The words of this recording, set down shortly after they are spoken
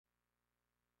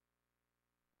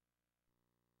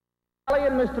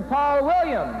And Mr. Paul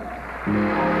Williams.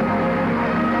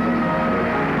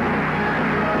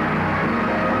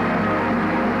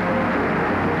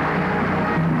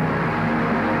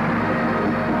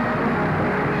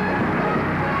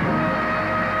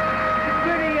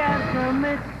 Dirty as a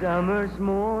midsummer's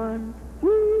morn.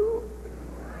 Woo!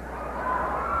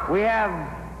 We have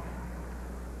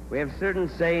certain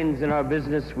sayings in our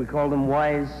business. We call them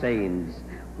wise sayings.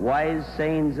 Wise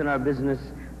sayings in our business,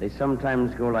 they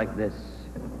sometimes go like this.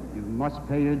 You must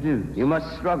pay your dues. You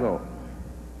must struggle.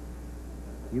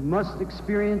 You must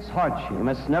experience hardship. You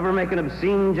must never make an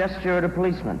obscene gesture at a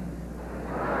policeman.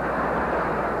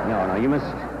 No, you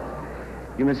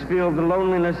must feel the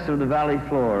loneliness of the valley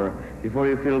floor before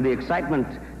you feel the excitement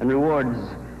and rewards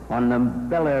on the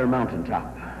Bel Air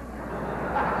mountaintop.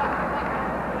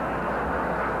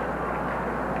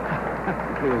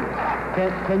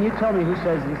 Can you tell me who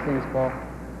says these things, Paul?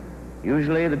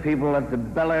 Usually the people at the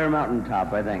Bel Air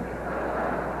mountaintop, I think.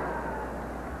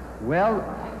 Well,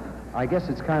 I guess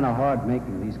it's kind of hard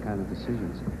making these kind of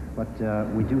decisions, but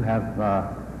we do have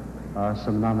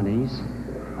some nominees,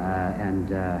 and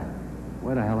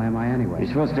where the hell am I anyway? You're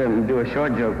supposed to do a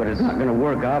short joke, but it's not going to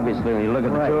work, obviously, when you look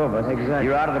at the two of us. Exactly.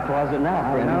 You're out of the closet now.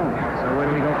 I know. So where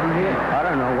do we go from here? I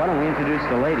don't know. Why don't we introduce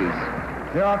the ladies?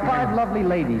 There are 5 lovely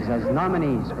ladies as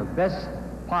nominees for Best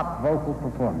Pop Vocal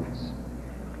Performance.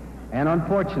 And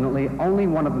unfortunately, only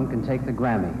one of them can take the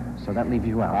Grammy, so that leaves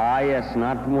you out. Ah, yes,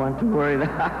 not one to worry.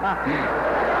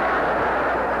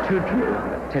 Tout true.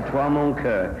 Tais-toi, mon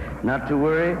cœur. Not to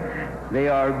worry, they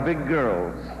are big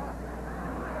girls.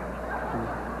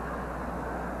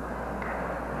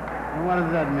 And what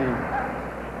does that mean?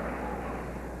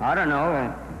 I don't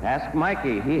know. Ask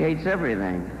Mikey. He hates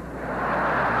everything.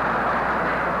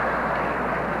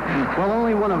 Well,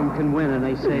 only one of them can win, and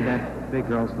they say that big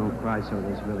girls don't cry, so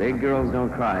there's really... Big girls don't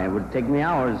cry. It would take me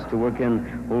hours to work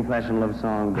in old-fashioned love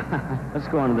song, but let's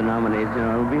go on to the nominees.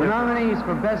 The nominees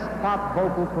for Best Pop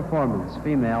Vocal Performance,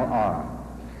 female, are...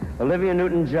 Olivia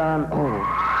Newton-John, for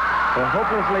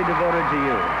Hopelessly Devoted to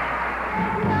You.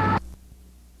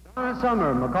 Donna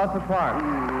Summer, MacArthur Park.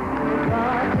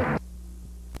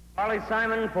 Carly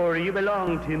Simon, for You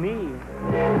Belong to Me.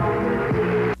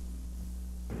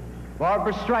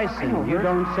 Barbara Streisand, You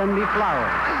Don't Send Me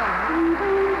Flowers.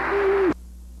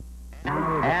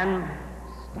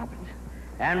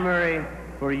 Anne Murray,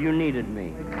 for You Needed Me.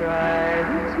 You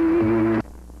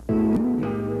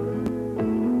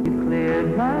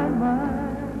cleared my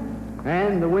mind.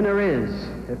 And the winner is,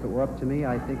 if it were up to me,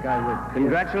 I think I would...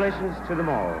 Congratulations to them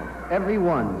all. Every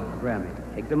one, Grammy.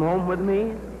 Take them home with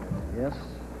me. Yes.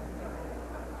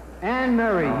 Anne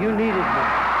Murray, You Needed Me.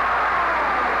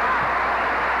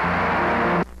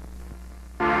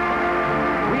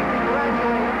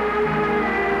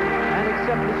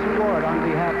 On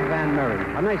behalf of Anne Murray.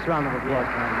 A nice round of applause,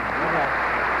 man.